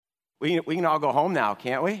We can all go home now,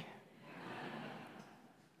 can't we?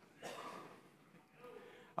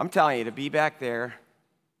 I'm telling you, to be back there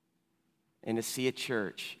and to see a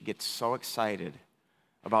church get so excited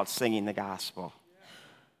about singing the gospel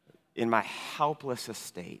in my helpless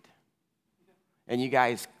estate, and you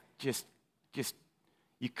guys just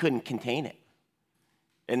you couldn't contain it.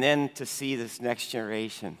 And then to see this next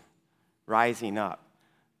generation rising up,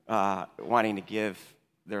 wanting to give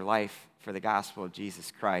their life for the gospel of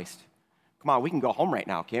Jesus Christ. Come on, we can go home right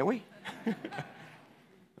now, can't we?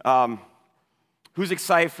 Who's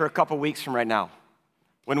excited for a couple weeks from right now?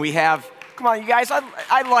 When we have, come on, you guys,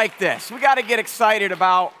 I like this. We got to get excited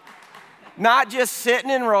about not just sitting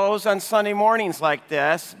in rows on Sunday mornings like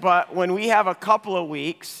this, but when we have a couple of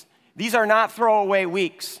weeks, these are not throwaway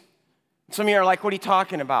weeks. Some of you are like, what are you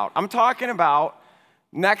talking about? I'm talking about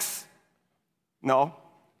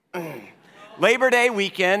Labor Day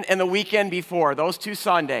weekend and the weekend before, those 2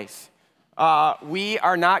 Sundays. We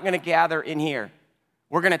are not going to gather in here.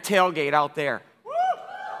 We're going to tailgate out there.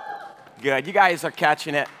 Good. You guys are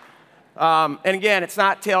catching it. And again, it's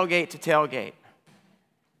not tailgate to tailgate.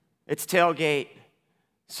 It's tailgate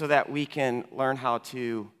so that we can learn how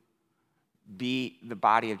to be the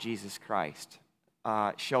body of Jesus Christ,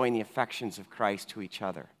 showing the affections of Christ to each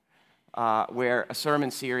other, where a sermon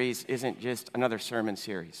series isn't just another sermon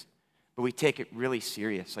series, but we take it really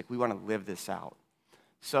serious, like we want to live this out.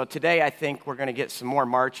 So today I think we're going to get some more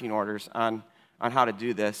marching orders on how to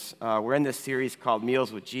do this. We're in this series called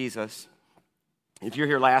Meals with Jesus. If you're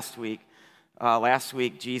here last week,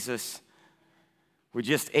 Jesus, with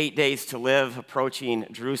just 8 days to live, approaching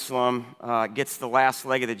Jerusalem, gets the last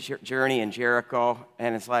leg of the journey in Jericho,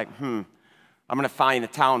 and it's like, I'm going to find the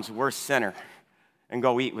town's worst sinner and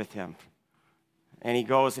go eat with him. And he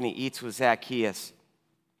goes and he eats with Zacchaeus.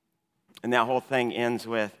 And that whole thing ends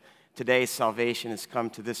with, today salvation has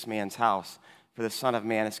come to this man's house, for the Son of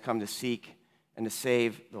Man has come to seek and to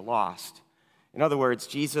save the lost. In other words,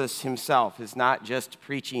 Jesus himself is not just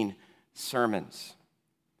preaching sermons.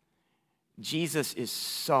 Jesus is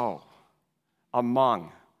so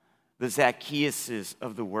among the Zacchaeuses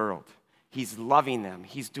of the world. He's loving them.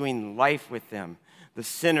 He's doing life with them. The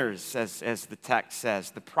sinners, as the text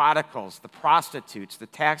says, the prodigals, the prostitutes, the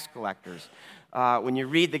tax collectors. When you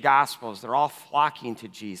read the Gospels, they're all flocking to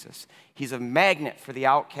Jesus. He's a magnet for the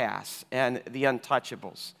outcasts and the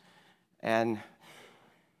untouchables. And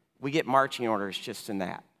we get marching orders just in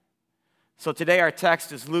that. So today our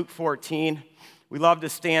text is Luke 14. We love to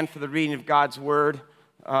stand for the reading of God's word.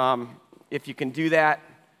 If you can do that,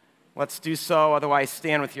 let's do so. Otherwise,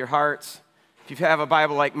 stand with your hearts. If you have a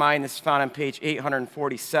Bible like mine, this is found on page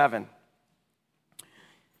 847.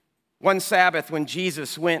 One Sabbath, when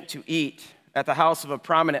Jesus went to eat at the house of a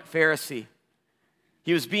prominent Pharisee,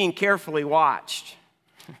 he was being carefully watched.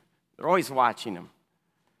 They're always watching him.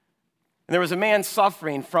 And there was a man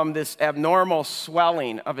suffering from this abnormal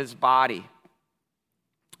swelling of his body.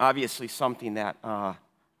 Obviously something that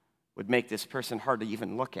would make this person hard to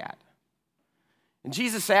even look at. And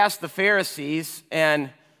Jesus asked the Pharisees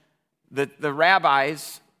and the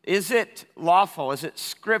rabbis, is it lawful, is it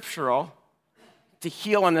scriptural to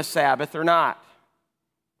heal on the Sabbath or not?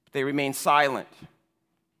 They remained silent.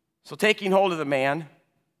 So taking hold of the man,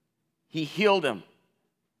 he healed him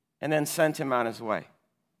and then sent him on his way.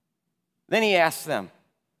 Then he asked them,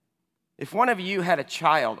 if one of you had a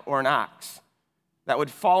child or an ox that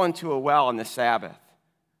would fall into a well on the Sabbath,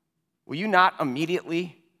 will you not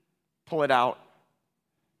immediately pull it out?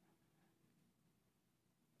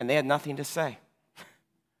 And they had nothing to say.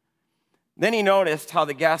 Then he noticed how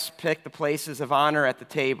the guests picked the places of honor at the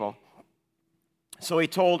table. So he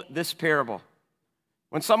told this parable.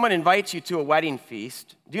 When someone invites you to a wedding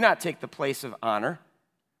feast, do not take the place of honor,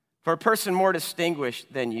 for a person more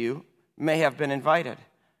distinguished than you may have been invited.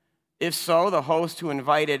 If so, the host who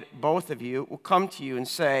invited both of you will come to you and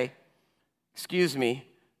say, excuse me,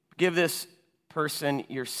 give this person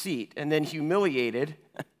your seat. And then humiliated,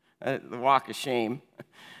 the walk of shame,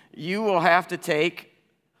 you will have to take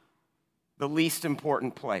the least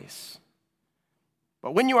important place.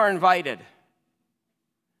 But when you are invited,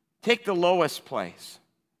 take the lowest place,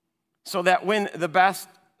 so that when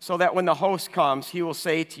the host comes, he will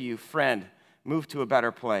say to you, friend, move to a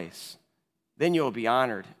better place. Then you will be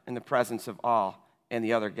honored in the presence of all and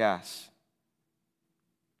the other guests.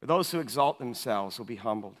 For those who exalt themselves will be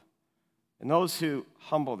humbled, and those who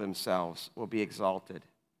humble themselves will be exalted.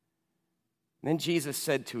 And then Jesus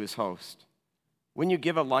said to his host, when you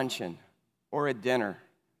give a luncheon or a dinner,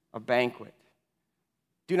 a banquet,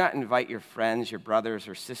 do not invite your friends, your brothers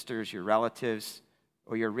or sisters, your relatives,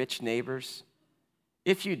 or your rich neighbors.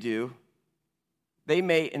 If you do, they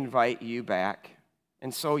may invite you back,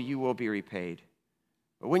 and so you will be repaid.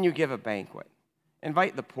 But when you give a banquet,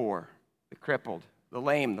 invite the poor, the crippled, the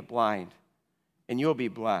lame, the blind, and you'll be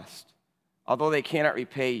blessed. Although they cannot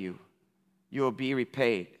repay you, you will be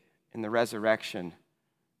repaid in the resurrection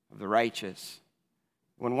of the righteous.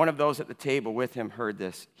 When one of those at the table with him heard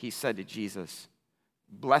this, he said to Jesus,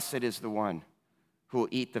 "Blessed is the one who will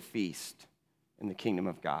eat the feast in the kingdom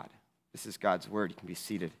of God." This is God's word. You can be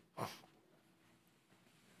seated.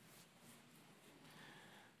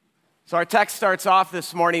 So our text starts off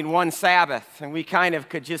this morning, one Sabbath, and we kind of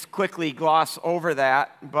could just quickly gloss over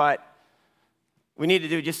that, but we need to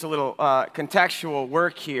do just a little contextual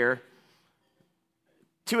work here.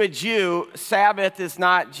 To a Jew, Sabbath is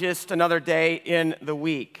not just another day in the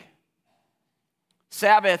week.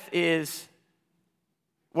 Sabbath is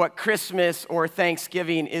what Christmas or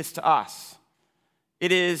Thanksgiving is to us.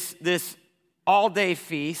 It is this all-day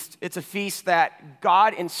feast. It's a feast that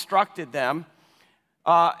God instructed them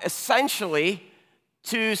essentially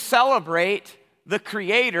to celebrate the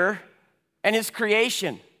Creator and His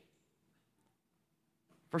creation.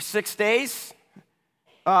 For 6 days,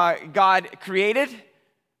 God created,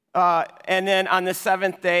 and then on the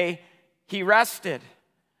seventh day, He rested.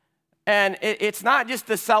 And it's not just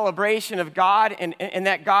the celebration of God and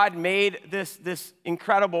that God made this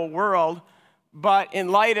incredible world, but in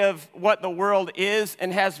light of what the world is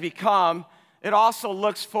and has become, it also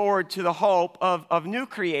looks forward to the hope of new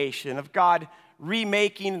creation, of God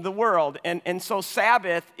remaking the world. And so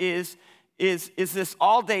Sabbath is this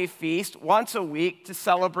all-day feast once a week to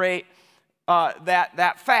celebrate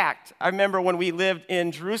that fact. I remember when we lived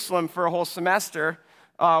in Jerusalem for a whole semester,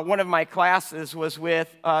 one of my classes was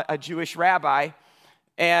with a Jewish rabbi,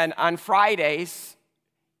 and on Fridays,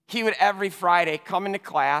 he would every Friday come into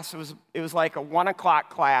class. It was like a 1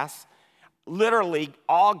 o'clock class, literally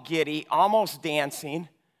all giddy, almost dancing,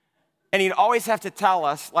 and he'd always have to tell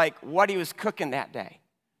us like what he was cooking that day,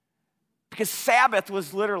 because Sabbath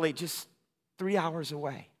was literally just 3 hours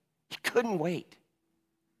away. He couldn't wait.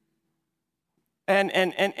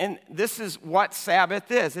 And this is what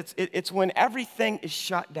Sabbath is. It's when everything is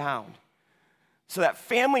shut down, so that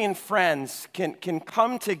family and friends can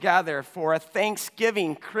come together for a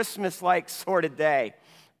Thanksgiving, Christmas-like sort of day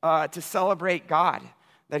to celebrate God,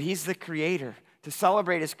 that He's the Creator, to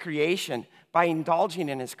celebrate His creation by indulging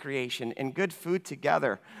in His creation and good food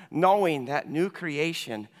together, knowing that new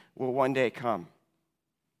creation will one day come.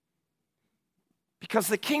 Because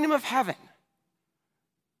the kingdom of heaven,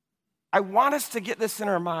 I want us to get this in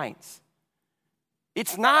our minds.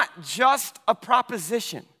 It's not just a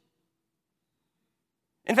proposition.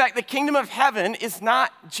 In fact, the kingdom of heaven is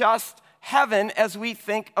not just heaven as we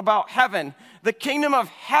think about heaven. The kingdom of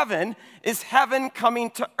heaven is heaven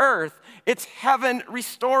coming to earth. It's heaven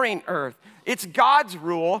restoring earth. It's God's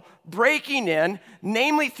rule breaking in,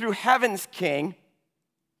 namely through heaven's king,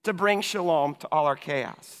 to bring shalom to all our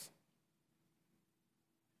chaos.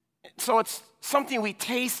 So it's something we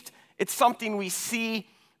taste, it's something we see.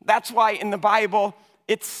 That's why in the Bible,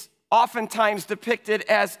 it's oftentimes depicted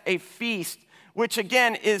as a feast, which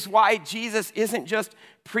again is why Jesus isn't just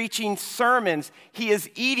preaching sermons. He is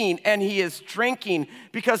eating and He is drinking,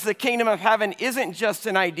 because the kingdom of heaven isn't just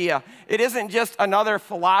an idea. It isn't just another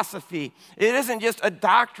philosophy. It isn't just a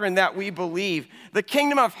doctrine that we believe. The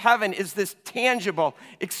kingdom of heaven is this tangible,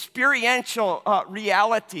 experiential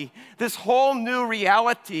reality, this whole new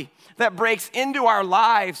reality that breaks into our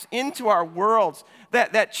lives, into our worlds,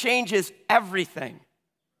 that changes everything.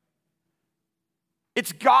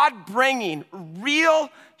 It's God bringing real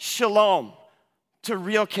shalom to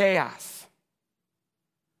real chaos.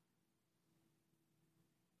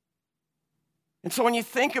 And so when you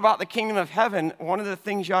think about the kingdom of heaven, one of the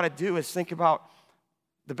things you ought to do is think about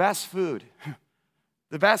the best food,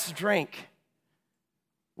 the best drink,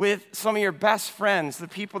 with some of your best friends, the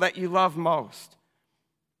people that you love most.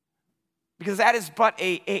 Because that is but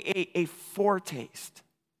a foretaste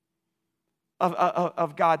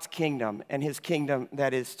of God's kingdom and His kingdom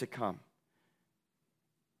that is to come.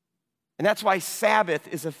 And that's why Sabbath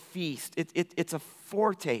is a feast. It's a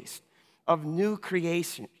foretaste of new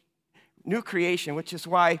creation, which is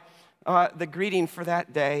why the greeting for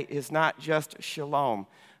that day is not just shalom,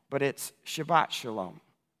 but it's Shabbat Shalom.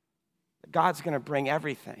 God's going to bring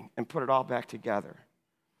everything and put it all back together.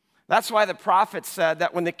 That's why the prophet said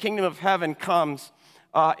that when the kingdom of heaven comes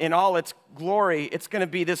in all its glory, it's going to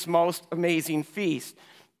be this most amazing feast.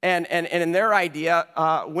 And in their idea,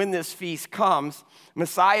 when this feast comes,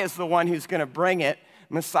 Messiah is the one who's going to bring it.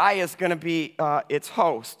 Messiah is going to be its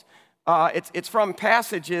host. It's from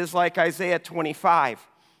passages like Isaiah 25,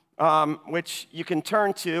 which you can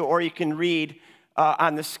turn to or you can read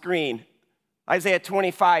on the screen. Isaiah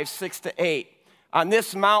 25, 6-8. On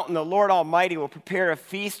this mountain, the Lord Almighty will prepare a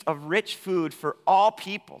feast of rich food for all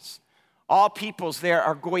peoples. All peoples there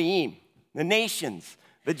are goyim, the nations,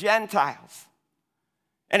 the Gentiles.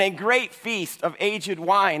 And a great feast of aged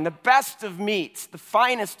wine, the best of meats, the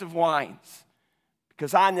finest of wines.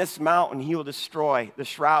 Because on this mountain he will destroy the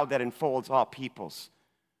shroud that enfolds all peoples,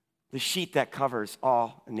 the sheet that covers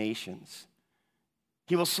all nations.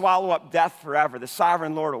 He will swallow up death forever. The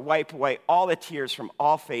sovereign Lord will wipe away all the tears from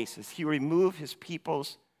all faces. He will remove his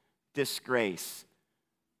people's disgrace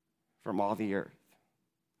from all the earth.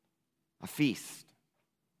 A feast,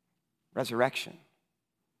 resurrection,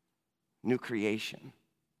 new creation.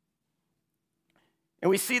 And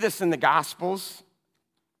we see this in the Gospels,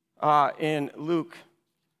 in Luke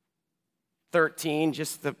 13,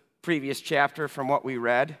 just the previous chapter from what we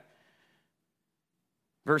read.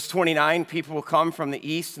 Verse 29, people will come from the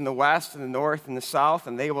east and the west and the north and the south,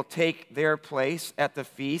 and they will take their place at the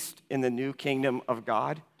feast in the new kingdom of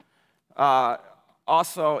God.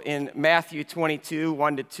 Also in Matthew 22,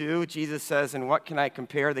 1-2, Jesus says, and what can I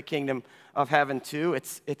compare the kingdom of heaven to?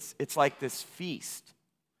 It's like this feast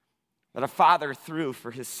that a father threw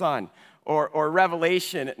for his son. Or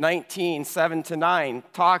Revelation 19, 7-9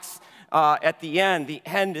 talks at the end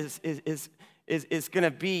is going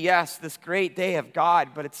to be, yes, this great day of God,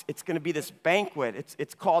 but it's going to be this banquet.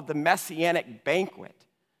 It's called the Messianic banquet,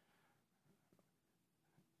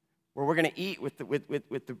 where we're going to eat with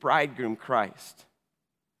the bridegroom Christ.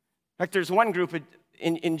 In fact, there's one group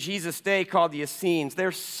in Jesus' day called the Essenes.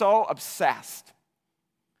 They're so obsessed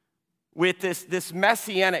with this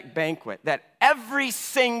Messianic banquet that every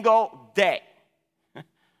single day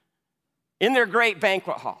in their great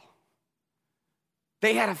banquet hall,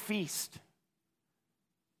 they had a feast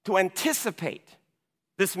to anticipate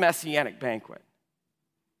this Messianic banquet.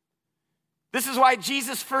 This is why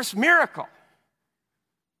Jesus' first miracle,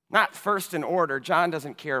 not first in order, John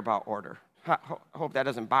doesn't care about order. I hope that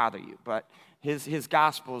doesn't bother you, but his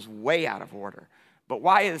gospel is way out of order. But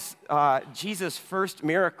why is Jesus' first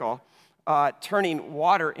miracle turning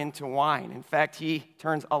water into wine? In fact, he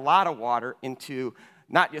turns a lot of water into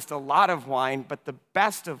not just a lot of wine, but the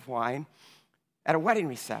best of wine at a wedding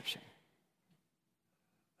reception.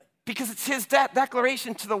 Because it's his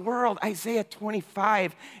declaration to the world. Isaiah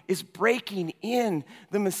 25 is breaking in.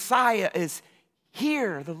 The Messiah is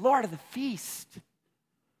here, the Lord of the feast.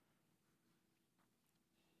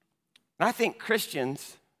 And I think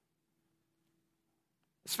Christians,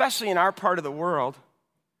 especially in our part of the world,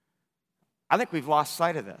 I think we've lost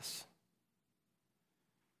sight of this.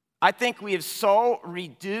 I think we have so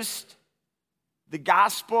reduced the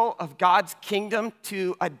gospel of God's kingdom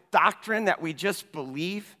to a doctrine that we just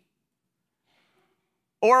believe,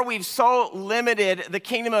 or we've so limited the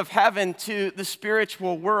kingdom of heaven to the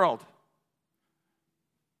spiritual world.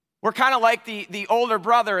 We're kind of like the older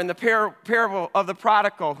brother in the parable of the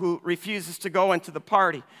prodigal who refuses to go into the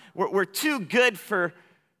party. We're too good for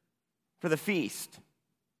the feast.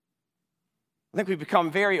 I think we've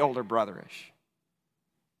become very older brotherish,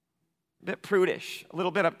 a bit prudish, a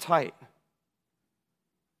little bit uptight.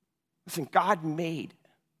 Listen, God made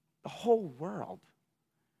the whole world,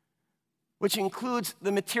 which includes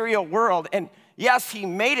the material world. And yes, he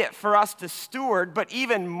made it for us to steward, but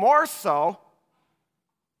even more so,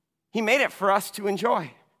 he made it for us to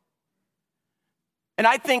enjoy. And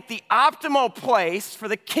I think the optimal place for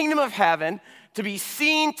the kingdom of heaven to be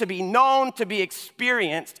seen, to be known, to be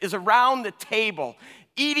experienced is around the table,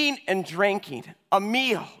 eating and drinking, a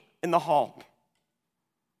meal in the home.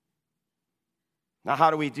 Now, how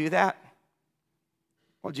do we do that?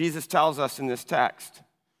 Well, Jesus tells us in this text.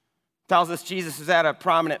 Tells us Jesus is at a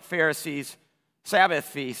prominent Pharisee's Sabbath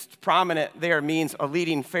feast. Prominent there means a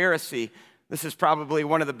leading Pharisee. This is probably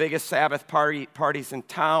one of the biggest Sabbath parties in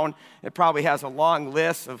town. It probably has a long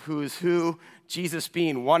list of who's who, Jesus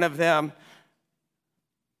being one of them.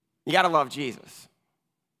 You got to love Jesus.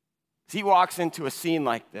 He walks into a scene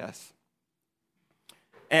like this,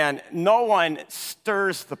 and no one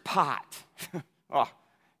stirs the pot. Oh,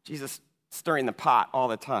 Jesus stirring the pot all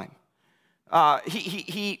the time.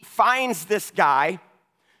 He finds this guy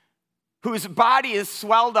whose body is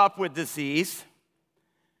swelled up with disease,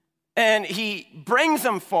 and he brings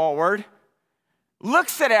him forward,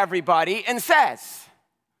 looks at everybody, and says,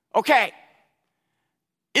 okay,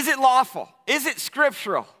 is it lawful? Is it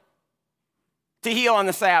scriptural to heal on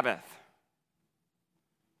the Sabbath?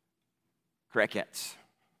 Crickets.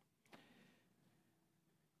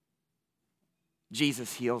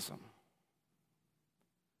 Jesus heals him.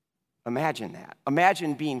 Imagine that.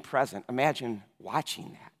 Imagine being present. Imagine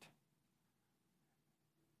watching that.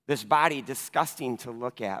 This body, disgusting to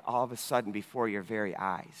look at, all of a sudden before your very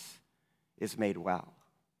eyes is made well.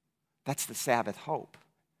 That's the Sabbath hope,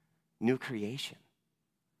 new creation.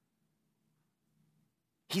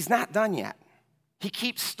 He's not done yet. He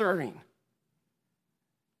keeps stirring.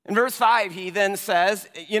 In verse 5, he then says,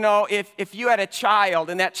 if you had a child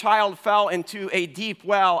and that child fell into a deep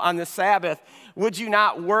well on the Sabbath, would you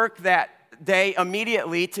not work that day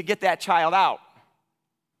immediately to get that child out?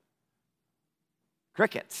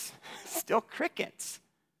 Crickets. Still crickets.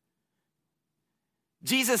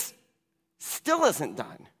 Jesus still isn't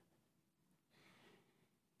done.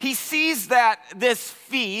 He sees that this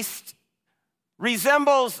feast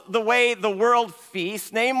resembles the way the world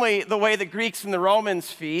feasts, namely the way the Greeks and the Romans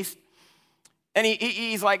feast. And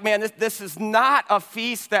he's like, man, this is not a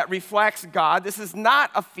feast that reflects God. This is not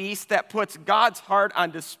a feast that puts God's heart on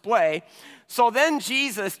display. So then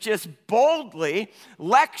Jesus just boldly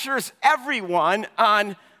lectures everyone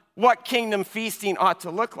on what kingdom feasting ought to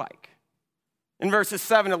look like. In verses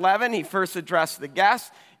 7 to 11, he first addressed the guests.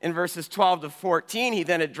 In verses 12 to 14, he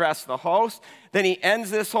then addressed the host. Then he ends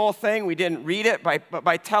this whole thing, we didn't read it,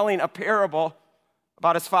 by telling a parable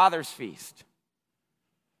about his father's feast.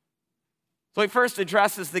 So he first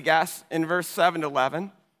addresses the guests in verse 7 to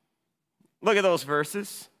 11. Look at those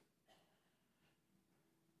verses.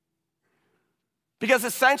 Because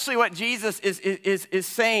essentially what Jesus is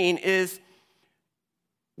saying is,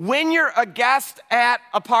 when you're a guest at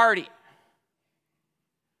a party,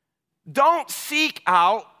 don't seek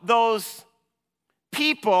out those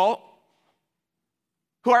people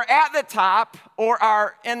who are at the top or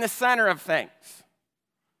are in the center of things.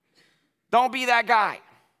 Don't be that guy.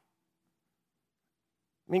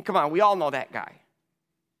 I mean, come on, we all know that guy.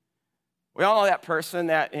 We all know that person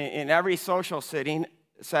that in every social setting,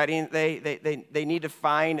 they need to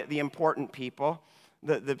find the important people,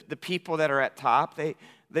 the people that are at top.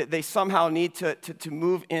 They somehow need to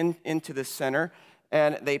move into the center.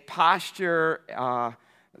 And they posture,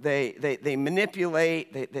 they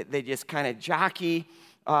manipulate, they just kind of jockey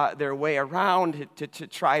their way around to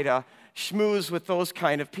try to schmooze with those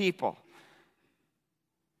kind of people.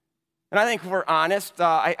 And I think if we're honest,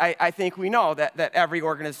 I think we know that every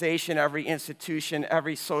organization, every institution,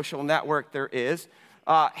 every social network there is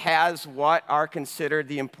has what are considered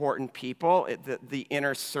the important people, the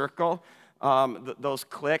inner circle, those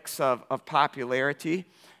cliques of popularity.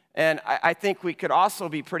 And I think we could also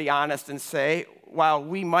be pretty honest and say, while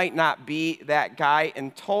we might not be that guy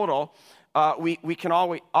in total, we can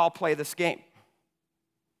all play this game.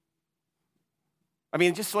 I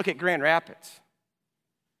mean, just look at Grand Rapids.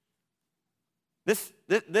 This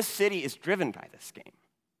city is driven by this game.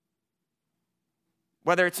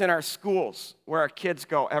 Whether it's in our schools, where our kids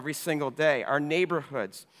go every single day, our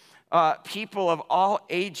neighborhoods, people of all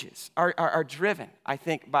ages are driven, I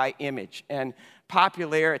think, by image and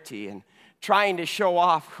popularity and trying to show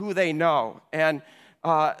off who they know and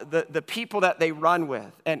the people that they run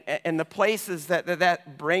with and the places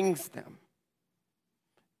that brings them.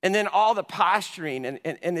 And then all the posturing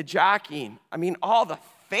and the jockeying. I mean, all the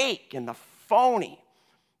fake and the phony,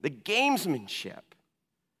 the gamesmanship.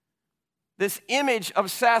 This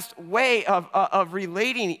image-obsessed way of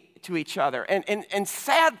relating to each other. And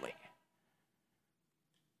sadly,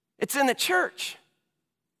 it's in the church.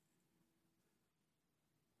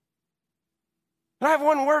 And I have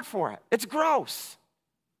one word for it. It's gross.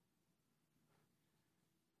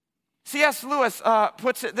 C.S. Lewis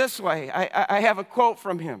puts it this way. I have a quote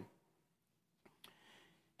from him.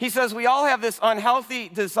 He says, "We all have this unhealthy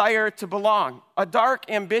desire to belong, a dark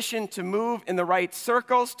ambition to move in the right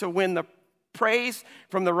circles, to win the praise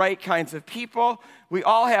from the right kinds of people. We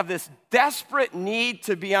all have this desperate need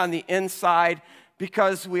to be on the inside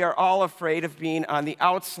because we are all afraid of being on the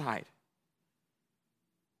outside."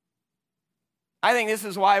 I think this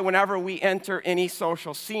is why whenever we enter any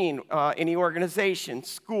social scene, any organization,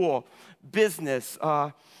 school, business,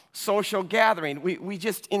 social gathering, we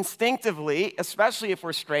just instinctively, especially if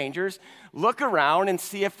we're strangers, look around and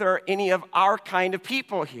see if there are any of our kind of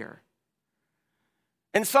people here.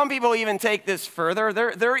 And some people even take this further.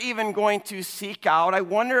 They're even going to seek out, I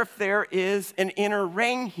wonder if there is an inner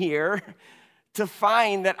ring here to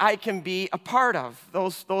find that I can be a part of,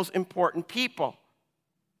 those important people.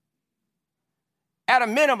 At a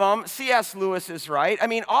minimum, C.S. Lewis is right. I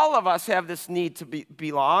mean, all of us have this need to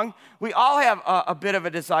belong. We all have a bit of a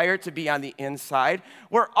desire to be on the inside.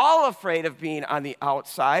 We're all afraid of being on the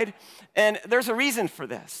outside. And there's a reason for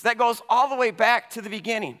this. That goes all the way back to the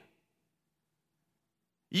beginning.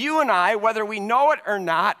 You and I, whether we know it or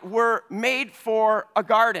not, were made for a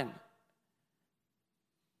garden.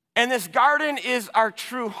 And this garden is our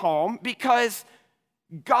true home because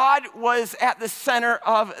God was at the center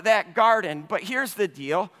of that garden. But here's the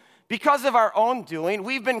deal. Because of our own doing,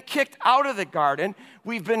 we've been kicked out of the garden.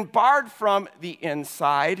 We've been barred from the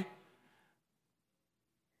inside.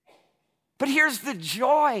 But here's the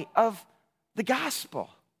joy of the gospel,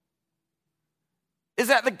 is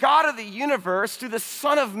that the God of the universe, through the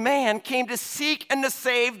Son of Man, came to seek and to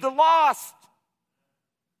save the lost.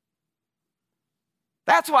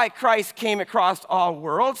 That's why Christ came across all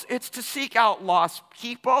worlds. It's to seek out lost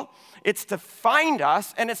people, it's to find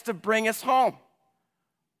us, and it's to bring us home.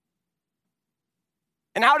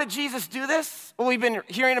 And how did Jesus do this? Well, we've been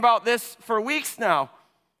hearing about this for weeks now.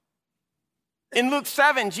 In Luke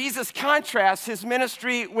 7, Jesus contrasts his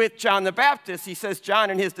ministry with John the Baptist. He says John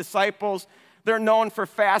and his disciples, they're known for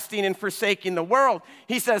fasting and forsaking the world.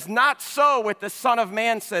 He says, not so with the Son of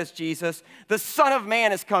Man, says Jesus. The Son of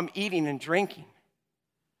Man has come eating and drinking.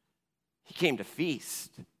 He came to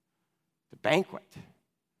feast, to banquet,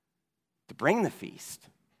 to bring the feast.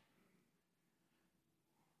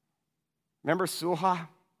 Remember Suha?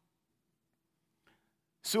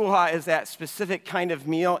 Suha is that specific kind of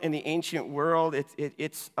meal in the ancient world.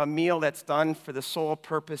 It's a meal that's done for the sole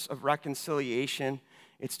purpose of reconciliation.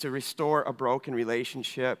 It's to restore a broken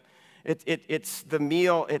relationship. It's the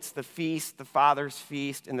meal, it's the feast, the Father's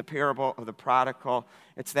feast in the parable of the prodigal.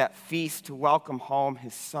 It's that feast to welcome home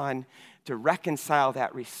his son, to reconcile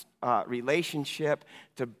that relationship,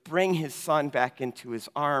 to bring his son back into his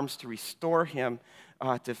arms, to restore him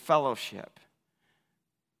to fellowship.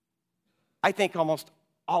 I think almost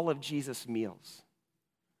all of Jesus' meals,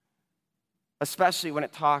 especially when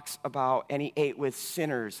it talks about, and he ate with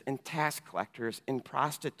sinners and tax collectors and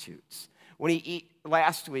prostitutes.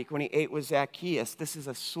 Last week, when he ate with Zacchaeus, this is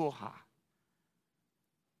a suha.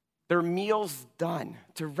 They're meals done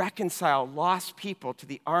to reconcile lost people to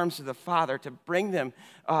the arms of the Father, to bring them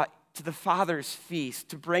to the Father's feast,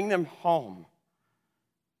 to bring them home.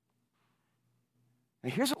 Now,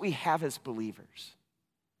 here's what we have as believers.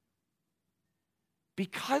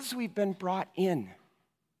 Because we've been brought in,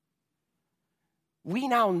 we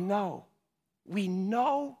now know, we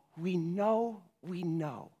know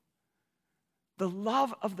the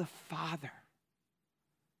love of the Father.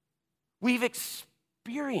 We've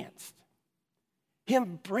experienced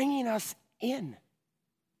him bringing us in.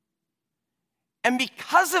 And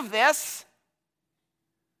because of this,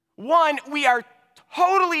 one, we are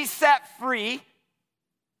totally set free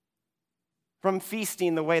from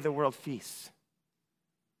feasting the way the world feasts.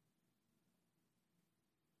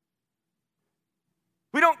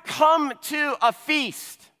 We don't come to a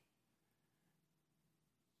feast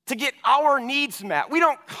to get our needs met. We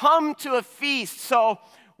don't come to a feast so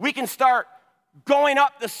we can start going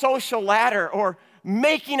up the social ladder or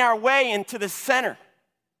making our way into the center.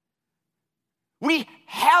 We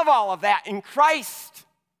have all of that in Christ,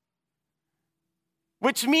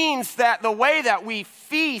 which means that the way that we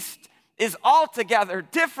feast is altogether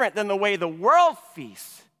different than the way the world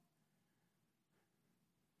feasts.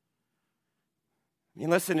 You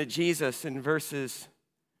listen to Jesus in verses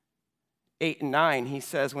 8 and 9. He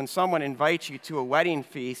says, when someone invites you to a wedding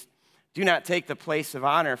feast, do not take the place of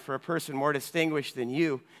honor, for a person more distinguished than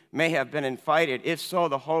you may have been invited. If so,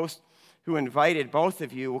 the host who invited both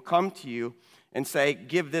of you will come to you and say,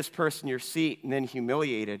 give this person your seat, and then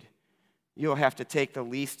humiliated, you'll have to take the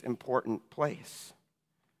least important place.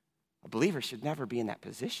 A believer should never be in that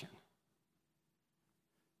position.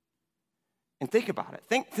 And think about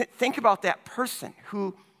it. Think about that person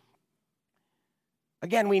who,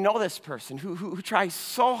 again, we know this person who tries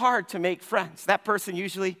so hard to make friends. That person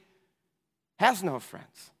usually has no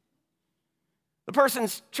friends. The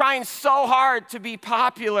person's trying so hard to be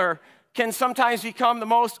popular can sometimes become the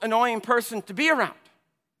most annoying person to be around.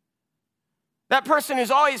 That person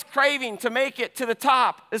who's always craving to make it to the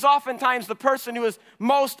top is oftentimes the person who is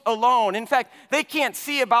most alone. In fact, they can't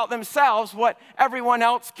see about themselves what everyone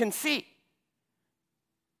else can see.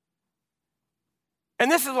 And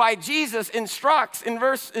this is why Jesus instructs in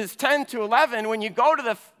verses 10 to 11, when you go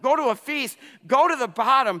to a feast, go to the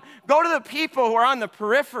bottom, go to the people who are on the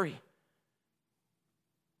periphery.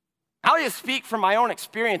 I'll just speak from my own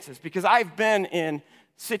experiences because I've been in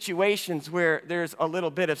situations where there's a little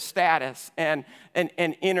bit of status and an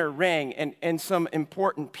inner ring and some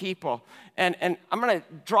important people. And I'm going to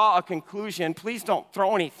draw a conclusion. Please don't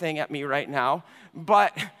throw anything at me right now.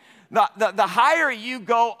 But the higher you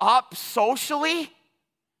go up socially,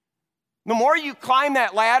 the more you climb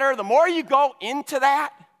that ladder, the more you go into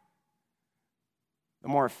that, the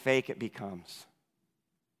more fake it becomes.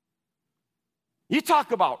 You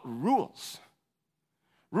talk about rules.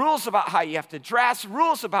 Rules about how you have to dress,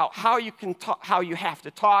 rules about how you can talk, how you have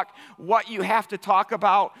to talk, what you have to talk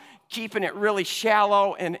about, keeping it really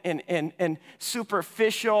shallow and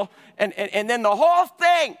superficial. And then the whole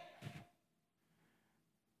thing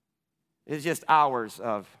is just hours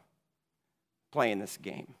of playing this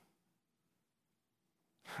game.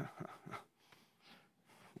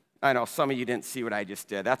 I know some of you didn't see what I just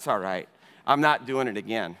did. That's all right. I'm not doing it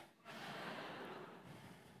again.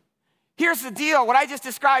 Here's the deal. What I just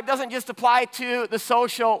described doesn't just apply to the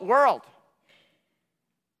social world.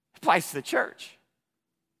 It applies to the church.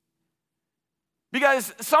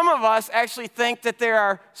 Because some of us actually think that there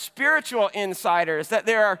are spiritual insiders, that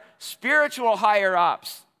there are spiritual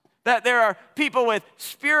higher-ups, that there are people with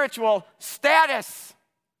spiritual status.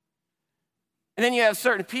 And then you have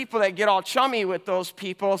certain people that get all chummy with those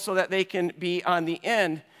people so that they can be on the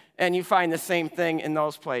end. And you find the same thing in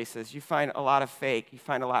those places. You find a lot of fake. You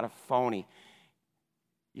find a lot of phony.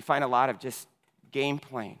 You find a lot of just game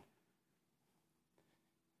playing. In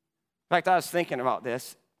fact, I was thinking about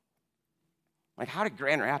this. Like, how did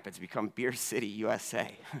Grand Rapids become Beer City,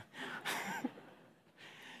 USA?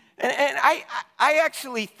 and I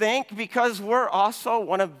actually think because we're also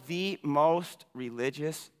one of the most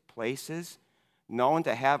religious places known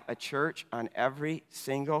to have a church on every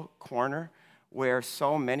single corner, where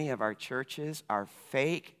so many of our churches are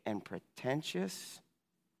fake and pretentious,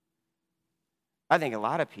 I think a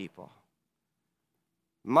lot of people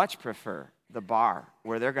much prefer the bar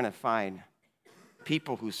where they're going to find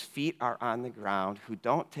people whose feet are on the ground, who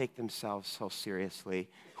don't take themselves so seriously,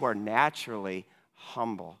 who are naturally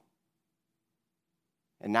humble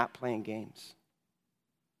and not playing games.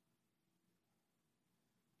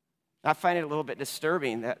 I find it a little bit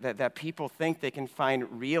disturbing that people think they can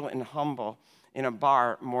find real and humble in a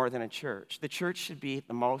bar more than a church. The church should be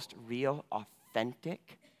the most real,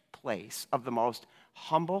 authentic place of the most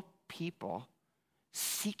humble people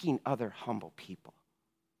seeking other humble people.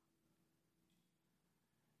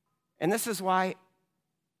 And this is why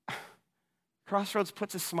Crossroads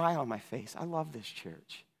puts a smile on my face. I love this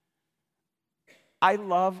church. I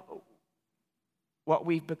love what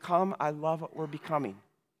we've become. I love what we're becoming.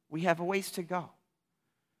 We have a ways to go.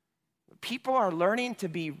 People are learning to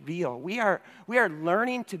be real. We are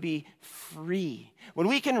learning to be free. When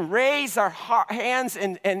we can raise our hands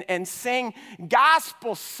and sing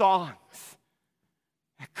gospel songs.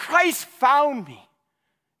 Christ found me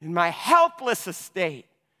in my helpless estate.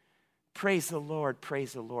 Praise the Lord,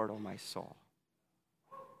 oh my soul.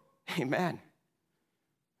 Amen.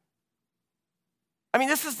 I mean,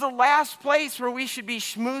 this is the last place where we should be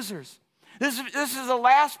schmoozers. This is the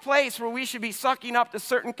last place where we should be sucking up to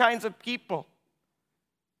certain kinds of people.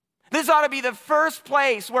 This ought to be the first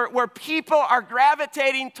place where people are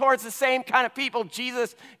gravitating towards the same kind of people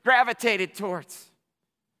Jesus gravitated towards.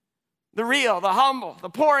 The real, the humble, the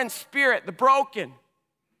poor in spirit, the broken.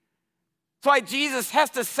 That's why Jesus has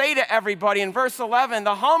to say to everybody in verse 11,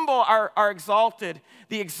 the humble are exalted,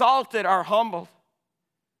 the exalted are humbled.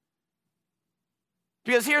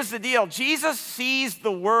 Because here's the deal. Jesus sees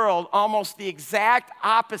the world almost the exact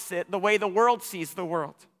opposite the way the world sees the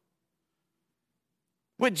world.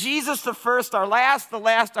 With Jesus the first are last, the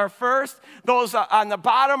last are first. Those on the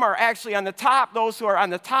bottom are actually on the top. Those who are on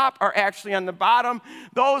the top are actually on the bottom.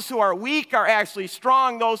 Those who are weak are actually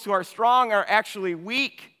strong. Those who are strong are actually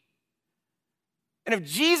weak. And if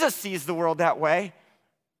Jesus sees the world that way,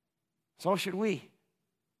 so should we.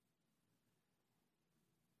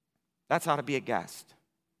 That's how to be a guest.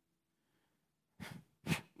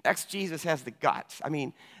 Next, Jesus has the guts. I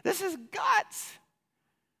mean, this is guts.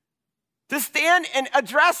 To stand and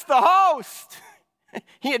address the host.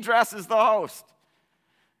 He addresses the host.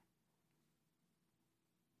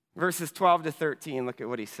 Verses 12 to 13, look at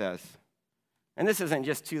what he says. And this isn't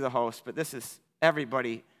just to the host, but this is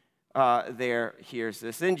everybody there hears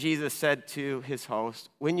this. Then Jesus said to his host,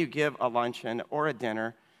 when you give a luncheon or a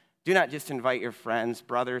dinner, do not just invite your friends,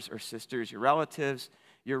 brothers or sisters, your relatives,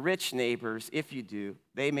 your rich neighbors. If you do,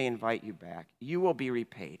 they may invite you back. You will be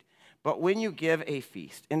repaid. But when you give a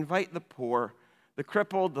feast, invite the poor, the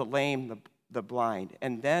crippled, the lame, the blind,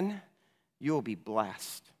 and then you will be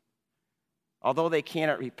blessed. Although they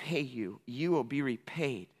cannot repay you, you will be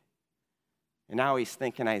repaid. And now he's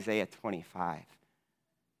thinking Isaiah 25,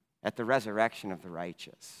 at the resurrection of the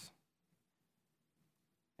righteous,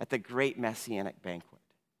 at the great messianic banquet.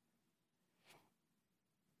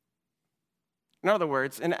 In other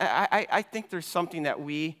words, and I think there's something that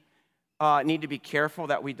we need to be careful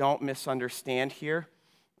that we don't misunderstand here.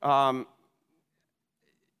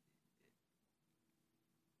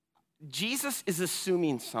 Jesus is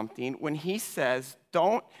assuming something when he says,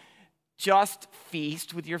 don't just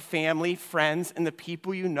feast with your family, friends, and the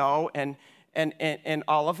people you know, and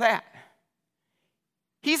all of that.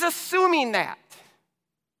 He's assuming that.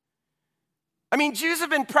 I mean, Jews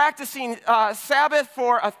have been practicing Sabbath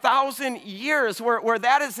for 1,000 years, where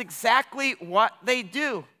that is exactly what they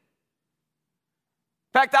do.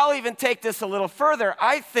 In fact, I'll even take this a little further.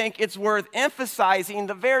 I think it's worth emphasizing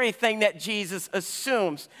the very thing that Jesus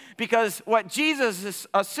assumes, because what Jesus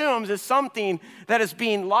assumes is something that is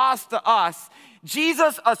being lost to us.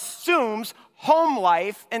 Jesus assumes home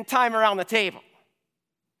life and time around the table.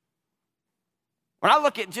 When I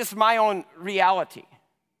look at just my own reality,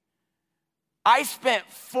 I spent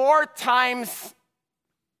 4 times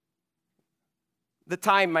the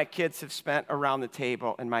time my kids have spent around the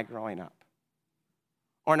table in my growing up.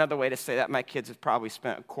 Or another way to say that, my kids have probably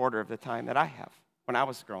spent a quarter of the time that I have when I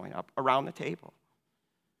was growing up around the table.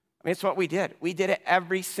 I mean, it's what we did. We did it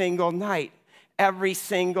every single night, every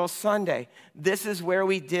single Sunday. This is where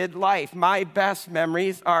we did life. My best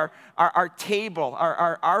memories are our table,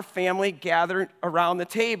 our family gathered around the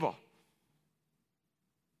table.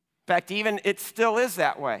 In fact, even it still is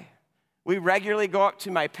that way. We regularly go up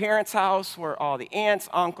to my parents' house where all the aunts,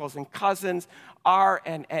 uncles, and cousins are,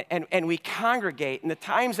 and we congregate. And the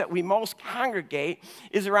times that we most congregate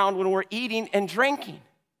is around when we're eating and drinking.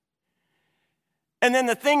 And then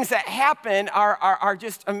the things that happen are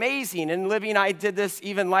just amazing. And Libby and I did this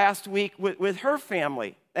even last week with her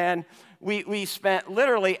family. And we spent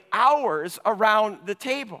literally hours around the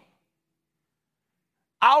table.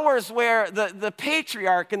 Hours where the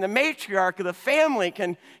patriarch and the matriarch of the family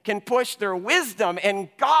can push their wisdom and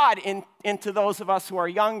God into those of us who are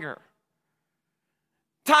younger.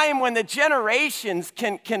 Time when the generations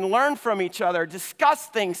can learn from each other, discuss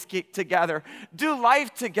things together, do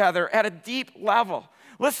life together at a deep level.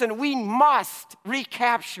 Listen, we must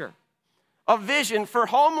recapture a vision for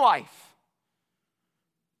home life.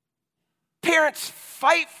 Parents,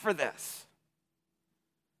 fight for this.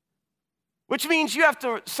 Which means you have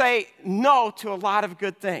to say no to a lot of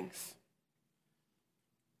good things.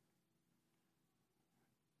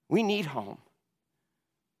 We need home.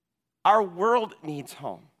 Our world needs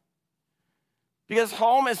home. Because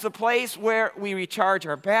home is the place where we recharge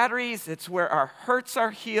our batteries. It's where our hurts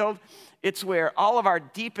are healed. It's where all of our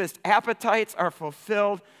deepest appetites are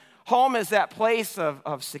fulfilled. Home is that place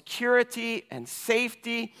of security and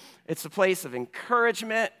safety. It's a place of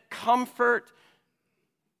encouragement, comfort.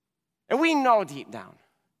 And we know deep down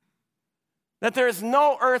that there is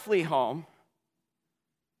no earthly home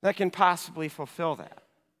that can possibly fulfill that.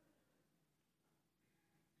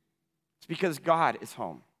 It's because God is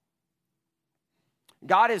home.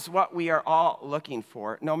 God is what we are all looking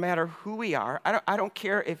for, no matter who we are. I don't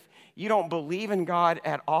care if you don't believe in God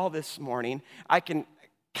at all this morning. I can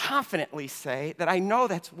confidently say that I know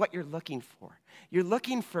that's what you're looking for. You're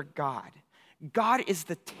looking for God. God is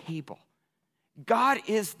the table. God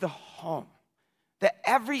is the home that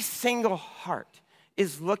every single heart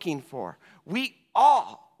is looking for. We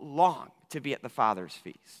all long to be at the Father's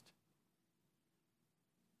feast.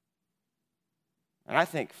 And I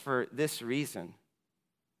think for this reason,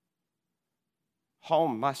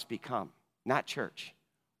 home must become, not church,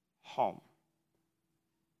 home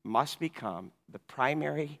must become the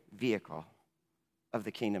primary vehicle of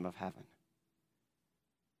the kingdom of heaven.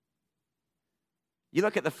 You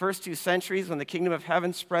look at the first 2 centuries when the kingdom of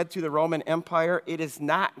heaven spread through the Roman Empire, it is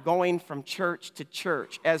not going from church to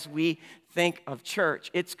church as we think of church.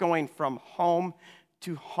 It's going from home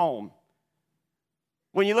to home.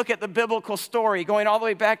 When you look at the biblical story, going all the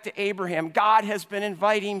way back to Abraham, God has been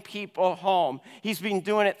inviting people home. He's been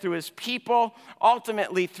doing it through his people,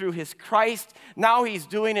 ultimately through his Christ. Now he's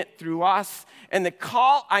doing it through us. And the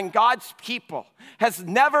call on God's people has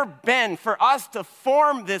never been for us to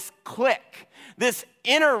form this clique, this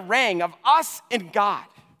inner ring of us and God.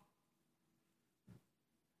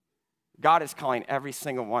 God is calling every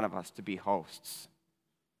single one of us to be hosts,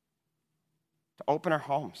 to open our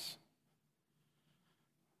homes.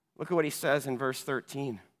 Look at what he says in verse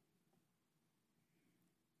 13.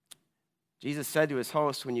 Jesus said to his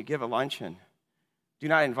host, when you give a luncheon, do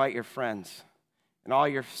not invite your friends and all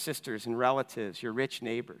your sisters and relatives, your rich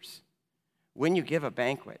neighbors. When you give a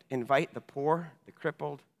banquet, invite the poor, the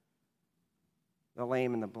crippled, the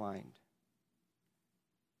lame, and the blind.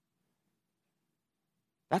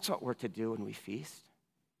 That's what we're to do when we feast.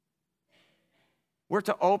 We're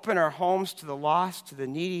to open our homes to the lost, to the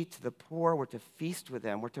needy, to the poor. We're to feast with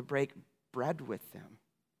them. We're to break bread with them.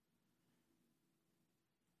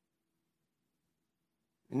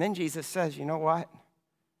 And then Jesus says, you know what?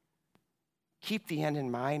 Keep the end in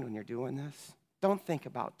mind when you're doing this. Don't think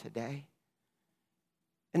about today.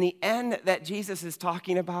 And the end that Jesus is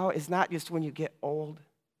talking about is not just when you get old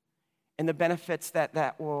and the benefits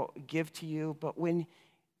that will give to you, but when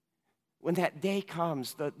that day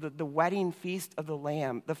comes, the wedding feast of the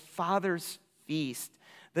Lamb, the Father's feast,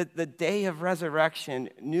 the day of resurrection,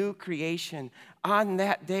 new creation, on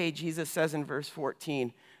that day, Jesus says in verse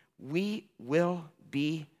 14, we will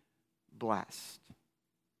be blessed.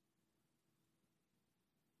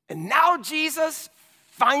 And now Jesus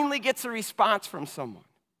finally gets a response from someone.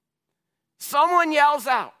 Someone yells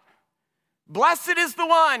out, blessed is the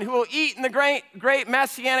one who will eat in the great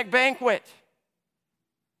messianic banquet.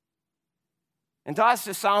 And to us,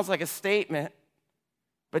 this sounds like a statement,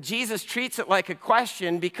 but Jesus treats it like a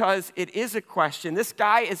question because it is a question. This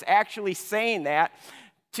guy is actually saying that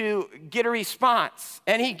to get a response,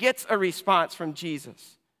 and he gets a response from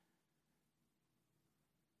Jesus.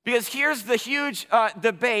 Because here's the huge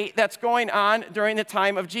debate that's going on during the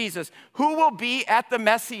time of Jesus. Who will be at the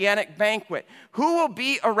Messianic banquet? Who will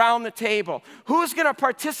be around the table? Who's going to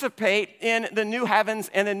participate in the new heavens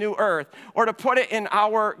and the new earth? Or to put it in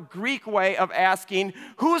our Greek way of asking,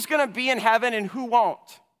 who's going to be in heaven and who won't?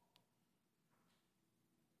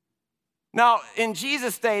 Now, in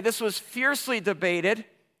Jesus' day, this was fiercely debated.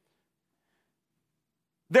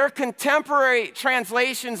 Their contemporary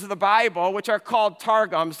translations of the Bible, which are called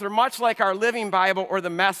Targums, they're much like our Living Bible or the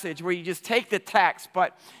Message, where you just take the text,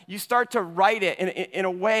 but you start to write it in a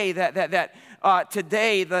way that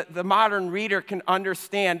today the modern reader can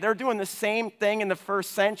understand. They're doing the same thing in the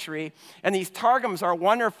first century, and these Targums are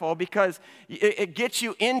wonderful because it gets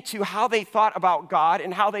you into how they thought about God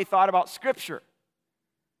and how they thought about Scripture.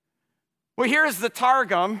 Well, here's the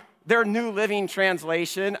Targum, their New Living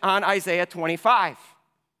Translation, on Isaiah 25.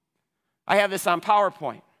 I have this on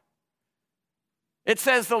PowerPoint. It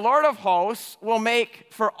says, the Lord of hosts will make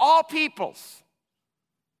for all peoples,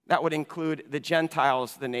 that would include the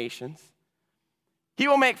Gentiles, the nations. He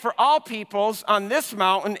will make for all peoples on this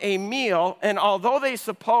mountain a meal, and although they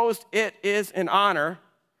supposed it is an honor,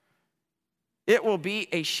 it will be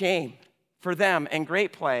a shame for them and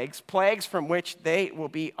great plagues, plagues from which they will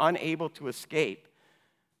be unable to escape,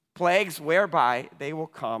 plagues whereby they will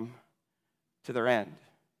come to their end.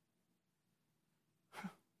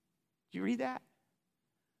 Did you read that?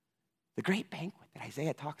 The great banquet that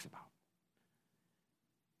Isaiah talks about.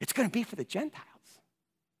 It's going to be for the Gentiles.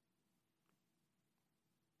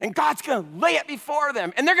 And God's going to lay it before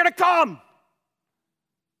them, and they're going to come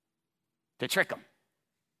to trick them.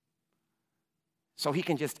 So he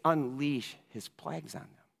can just unleash his plagues on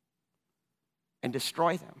them and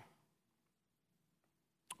destroy them.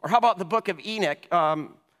 Or how about the book of Enoch?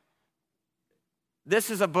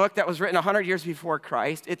 This is a book that was written 100 years before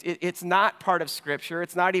Christ. It's not part of Scripture.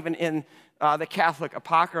 It's not even in the Catholic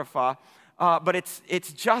Apocrypha, but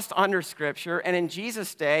it's just under Scripture. And in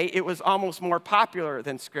Jesus' day, it was almost more popular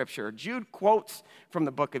than Scripture. Jude quotes from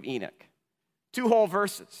the book of Enoch, 2 whole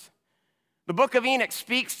verses. The book of Enoch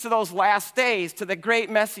speaks to those last days, to the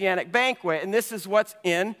great messianic banquet, and this is what's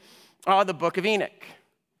in the book of Enoch.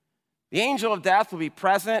 The angel of death will be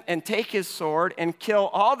present and take his sword and kill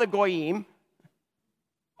all the goyim,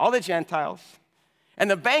 all the Gentiles, and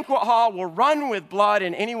the banquet hall will run with blood,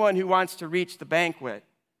 and anyone who wants to reach the banquet,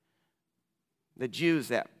 the Jews,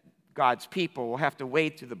 that God's people, will have to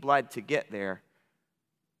wade through the blood to get there,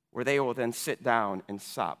 where they will then sit down and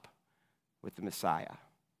sup with the Messiah.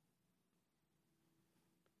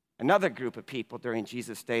 Another group of people during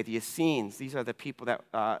Jesus' day, the Essenes, these are the people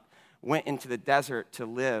that went into the desert to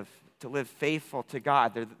live faithful to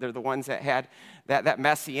God. They're the ones that had that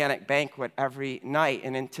messianic banquet every night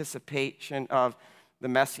in anticipation of the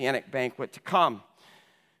messianic banquet to come.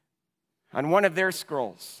 On one of their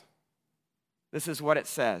scrolls, this is what it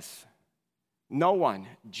says. No one,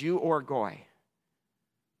 Jew or Goy,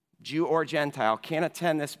 Jew or Gentile, can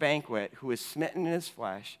attend this banquet who is smitten in his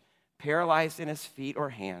flesh, paralyzed in his feet or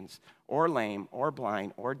hands, or lame, or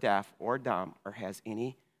blind, or deaf, or dumb, or has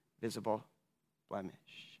any visible blemish.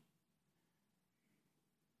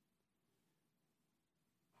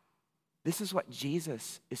 This is what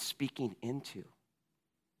Jesus is speaking into.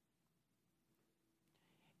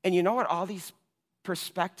 And you know what all these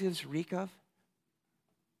perspectives reek of?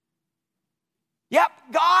 Yep,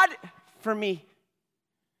 God for me.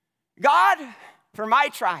 God for my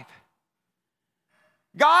tribe.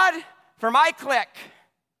 God for my clique.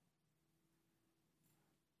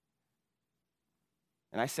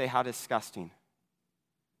 And I say, how disgusting.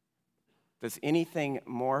 Does anything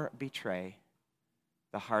more betray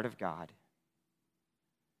the heart of God?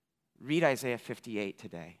 Read Isaiah 58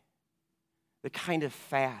 today. The kind of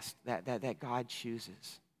fast that God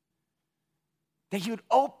chooses. That you'd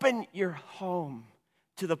open your home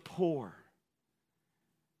to the poor.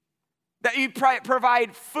 That you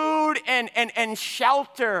provide food and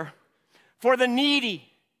shelter for the needy.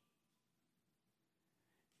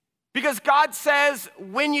 Because God says,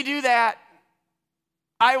 when you do that,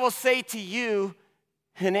 I will say to you,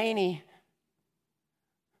 Hineni,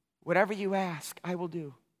 whatever you ask, I will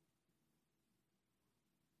do.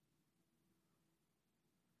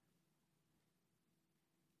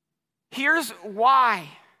 Here's why.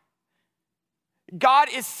 God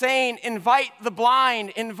is saying, invite the blind,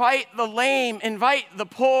 invite the lame, invite the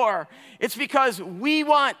poor. It's because we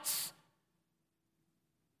once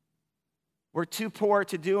were too poor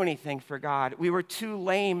to do anything for God. We were too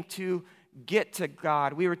lame to get to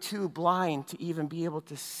God. We were too blind to even be able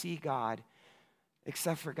to see God,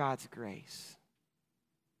 except for God's grace.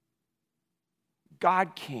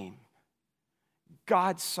 God came.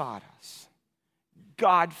 God sought us.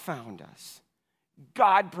 God found us.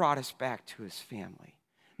 God brought us back to his family.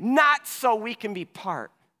 Not so we can be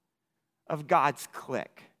part of God's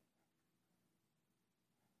clique.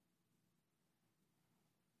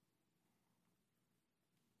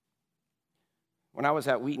 When I was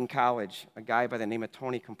at Wheaton College, a guy by the name of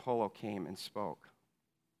Tony Campolo came and spoke.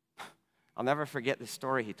 I'll never forget the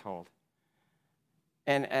story he told.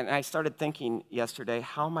 And I started thinking yesterday,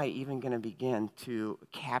 how am I even going to begin to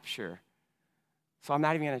capture? So I'm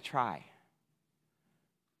not even going to try.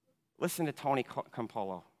 Listen to Tony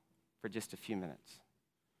Campolo for just a few minutes.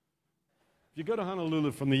 If you go to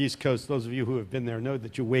Honolulu from the East Coast, those of you who have been there know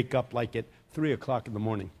that you wake up like at 3 o'clock in the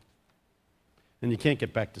morning, and you can't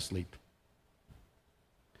get back to sleep.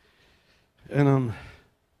 And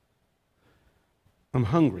I'm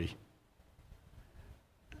hungry.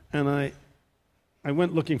 And I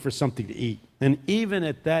went looking for something to eat. And even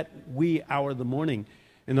at that wee hour of the morning,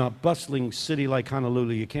 in a bustling city like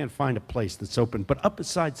Honolulu, you can't find a place that's open. But up a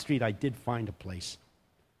side street, I did find a place.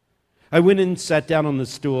 I went in, sat down on the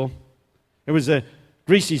stool. There was a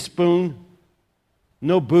greasy spoon,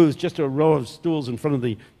 no booze, just a row of stools in front of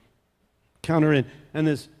the counter. And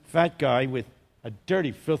this fat guy with a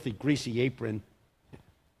dirty, filthy, greasy apron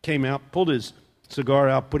came out, pulled his cigar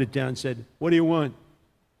out, put it down, and said, "What do you want?"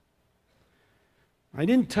 I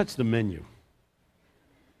didn't touch the menu.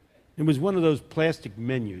 It was one of those plastic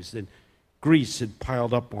menus that grease had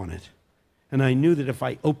piled up on it. And I knew that if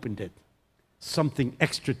I opened it, something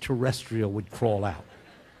extraterrestrial would crawl out.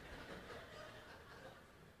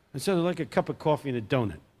 I said, "I'd like a cup of coffee and a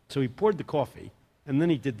donut." So he poured the coffee, and then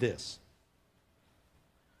he did this.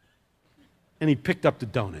 And he picked up the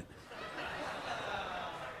donut.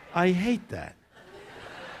 I hate that.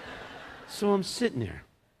 So I'm sitting there,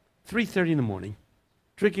 3:30 in the morning,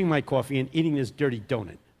 drinking my coffee and eating this dirty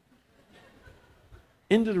donut.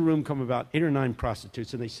 Into the room come about 8 or 9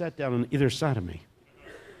 prostitutes, and they sat down on either side of me.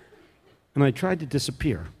 And I tried to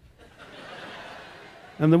disappear.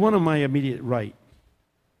 And the one on my immediate right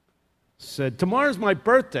said, "Tomorrow's my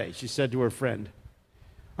birthday," she said to her friend.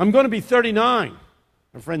 "I'm going to be 39.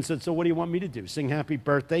 Her friend said, "So what do you want me to do? Sing happy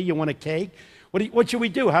birthday? You want a cake? What should we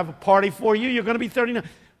do? Have a party for you? You're going to be 39.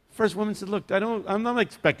 First woman said, "Look, I'm not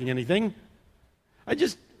expecting anything.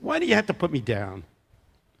 Why do you have to put me down?"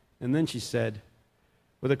 And then she said,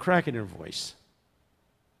 with a crack in her voice,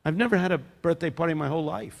 "I've never had a birthday party in my whole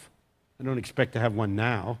life. I don't expect to have one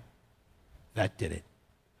now." That did it.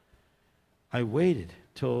 I waited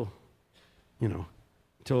till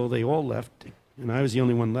they all left, and I was the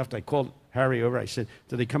only one left. I called Harry over. I said,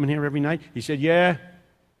 "Do they come in here every night?" He said, "Yeah."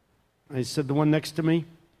 I said, "The one next to me?"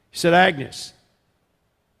 He said, "Agnes."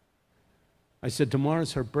 I said,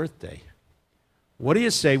 "Tomorrow's her birthday. What do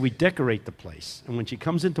you say we decorate the place? And when she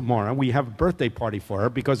comes in tomorrow, we have a birthday party for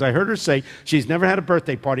her, because I heard her say she's never had a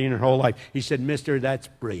birthday party in her whole life." He said, "Mister, that's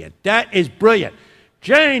brilliant. That is brilliant.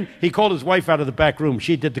 Jane," he called his wife out of the back room.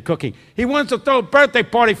 She did the cooking. "He wants to throw a birthday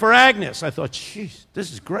party for Agnes." I thought, "Jeez,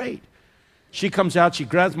 this is great." She comes out, she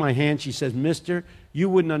grabs my hand, she says, "Mister, you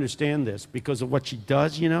wouldn't understand this because of what she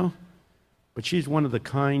does, but she's one of the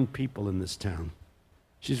kind people in this town.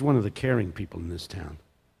 She's one of the caring people in this town."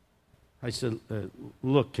 I said,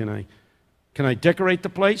 "Look, can I decorate the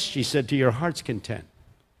place?" She said, "To your heart's content."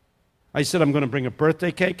 I said, "I'm going to bring a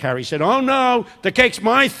birthday cake." Harry said, "Oh no, the cake's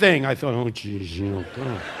my thing." I thought, "Oh geez,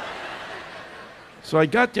 God." So I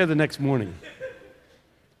got there the next morning.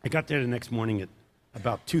 At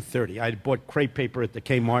about 2:30. I had bought crepe paper at the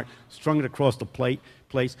Kmart, strung it across the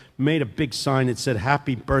place, made a big sign that said,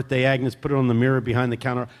 "Happy birthday, Agnes," put it on the mirror behind the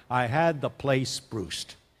counter. I had the place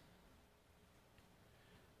spruced.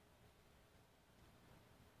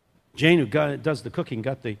 Jane, who does the cooking,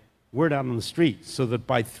 got the word out on the street so that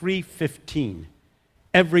by 3:15,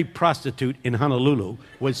 Every prostitute in Honolulu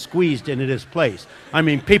was squeezed into this place. I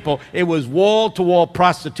mean, people, it was wall-to-wall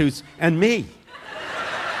prostitutes and me.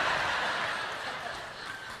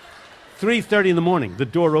 3:30 in the morning, the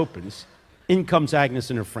door opens. In comes Agnes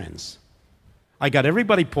and her friends. I got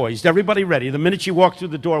everybody poised, everybody ready. The minute she walked through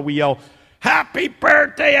the door, we yell, "Happy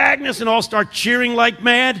birthday, Agnes!" and all start cheering like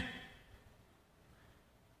mad.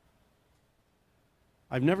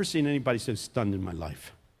 I've never seen anybody so stunned in my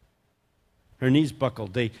life. Her knees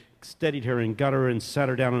buckled. They steadied her and got her and sat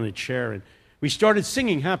her down on a chair. And we started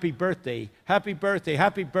singing, "Happy birthday, happy birthday,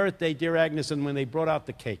 happy birthday, dear Agnes." And when they brought out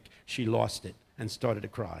the cake, she lost it and started to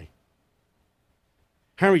cry.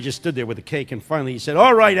 Harry just stood there with the cake, and finally he said,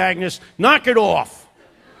 "All right, Agnes, knock it off.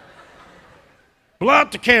 Blow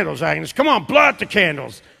out the candles, Agnes. Come on, blow out the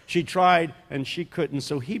candles." She tried, and she couldn't,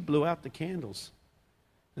 so he blew out the candles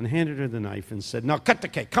and handed her the knife and said, "Now cut the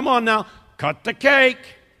cake. Come on now, cut the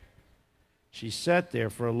cake." She sat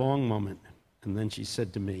there for a long moment, and then she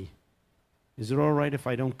said to me, "Is it all right if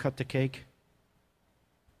I don't cut the cake?"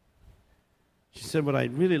 She said, "What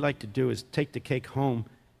I'd really like to do is take the cake home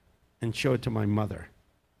and show it to my mother."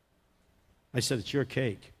 I said, "It's your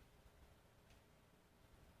cake."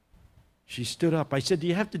 She stood up. I said, "Do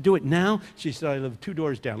you have to do it now?" She said, "I live 2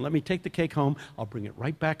 doors down. Let me take the cake home. I'll bring it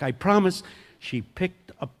right back. I promise." She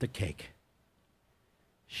picked up the cake.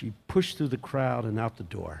 She pushed through the crowd and out the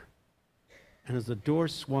door. And as the door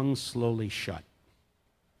swung slowly shut,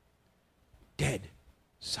 dead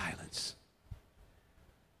silence.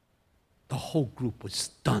 The whole group was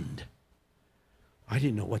stunned. I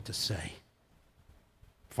didn't know what to say.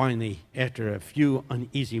 Finally, after a few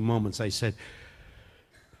uneasy moments, I said,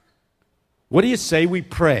 "What do you say we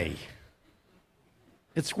pray?"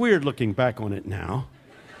 It's weird looking back on it now.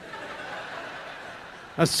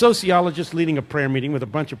 A sociologist leading a prayer meeting with a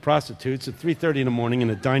bunch of prostitutes at 3:30 in the morning in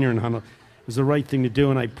a diner in Honolulu was the right thing to do,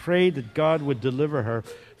 and I prayed that God would deliver her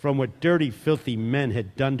from what dirty, filthy men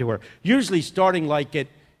had done to her, usually starting like it,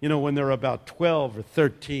 when they're about 12 or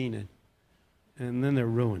 13, and then they're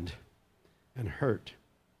ruined and hurt.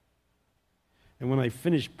 And when I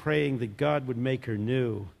finished praying that God would make her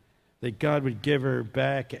new, that God would give her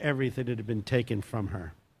back everything that had been taken from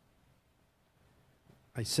her,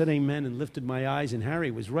 I said amen and lifted my eyes, and Harry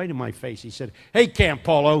was right in my face. He said, "Hey,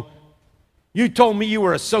 Campolo, you told me you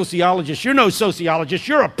were a sociologist. You're no sociologist.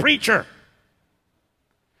 You're a preacher.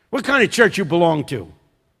 What kind of church you belong to?"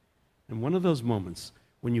 And one of those moments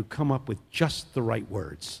when you come up with just the right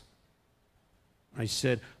words, I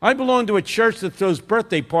said, "I belong to a church that throws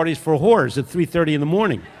birthday parties for whores at 3:30 in the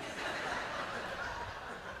morning."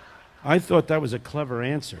 I thought that was a clever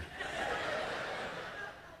answer.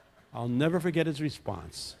 I'll never forget his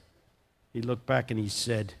response. He looked back and he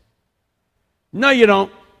said, "No, you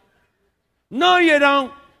don't. No, you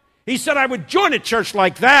don't." He said, "I would join a church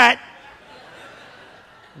like that."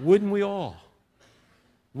 Wouldn't we all?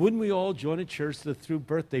 Wouldn't we all join a church that threw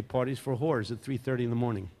birthday parties for whores at 3:30 in the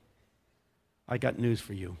morning? I got news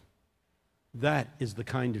for you. That is the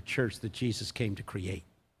kind of church that Jesus came to create.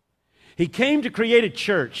 He came to create a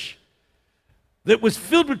church that was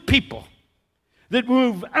filled with people that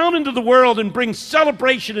move out into the world and bring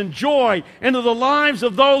celebration and joy into the lives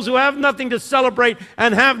of those who have nothing to celebrate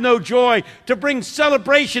and have no joy, to bring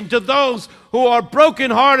celebration to those who are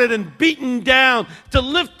brokenhearted and beaten down, to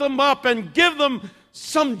lift them up and give them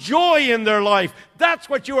some joy in their life. That's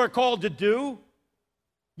what you are called to do.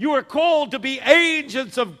 You are called to be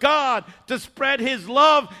agents of God, to spread His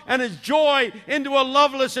love and His joy into a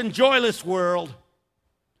loveless and joyless world.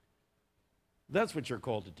 That's what you're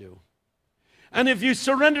called to do. And if you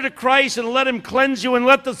surrender to Christ and let Him cleanse you and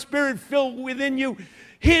let the Spirit fill within you,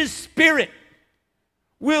 His Spirit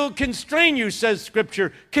will constrain you, says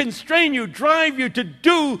Scripture, constrain you, drive you to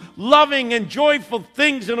do loving and joyful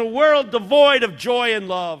things in a world devoid of joy and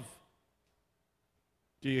love.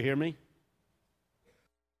 Do you hear me?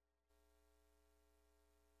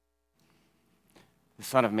 The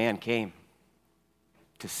Son of Man came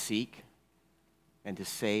to seek and to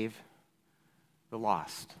save the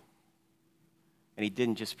lost. And He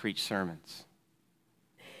didn't just preach sermons.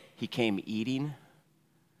 He came eating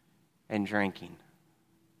and drinking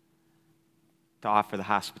to offer the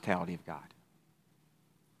hospitality of God.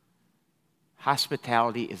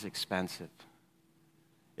 Hospitality is expensive.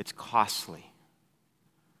 It's costly.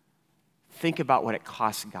 Think about what it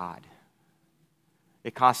costs God.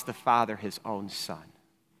 It cost the Father His own Son.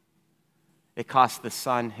 It cost the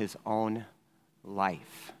Son His own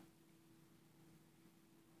life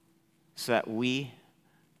so that we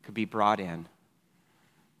could be brought in,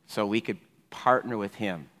 so we could partner with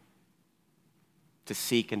Him to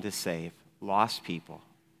seek and to save lost people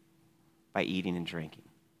by eating and drinking.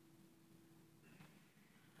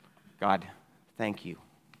 God, thank you.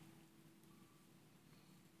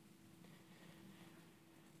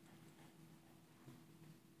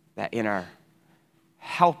 That in our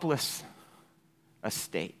helpless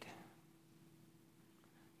estate,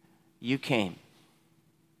 you came.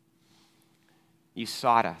 You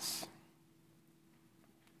sought us.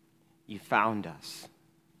 You found us.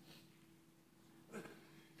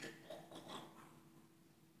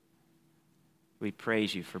 We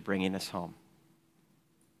praise you for bringing us home.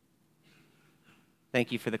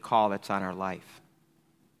 Thank you for the call that's on our life.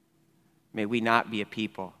 May we not be a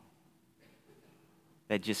people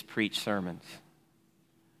that just preach sermons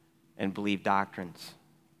and believe doctrines.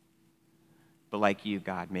 But like you,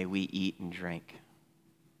 God, may we eat and drink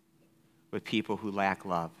with people who lack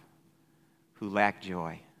love, who lack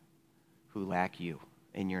joy, who lack you.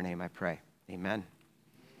 In your name I pray. Amen.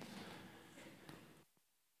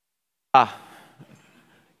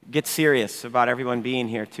 Get serious about everyone being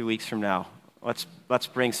here 2 weeks from now. Let's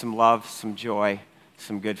bring some love, some joy,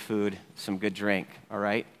 some good food, some good drink, all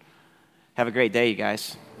right? Have a great day, you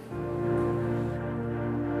guys.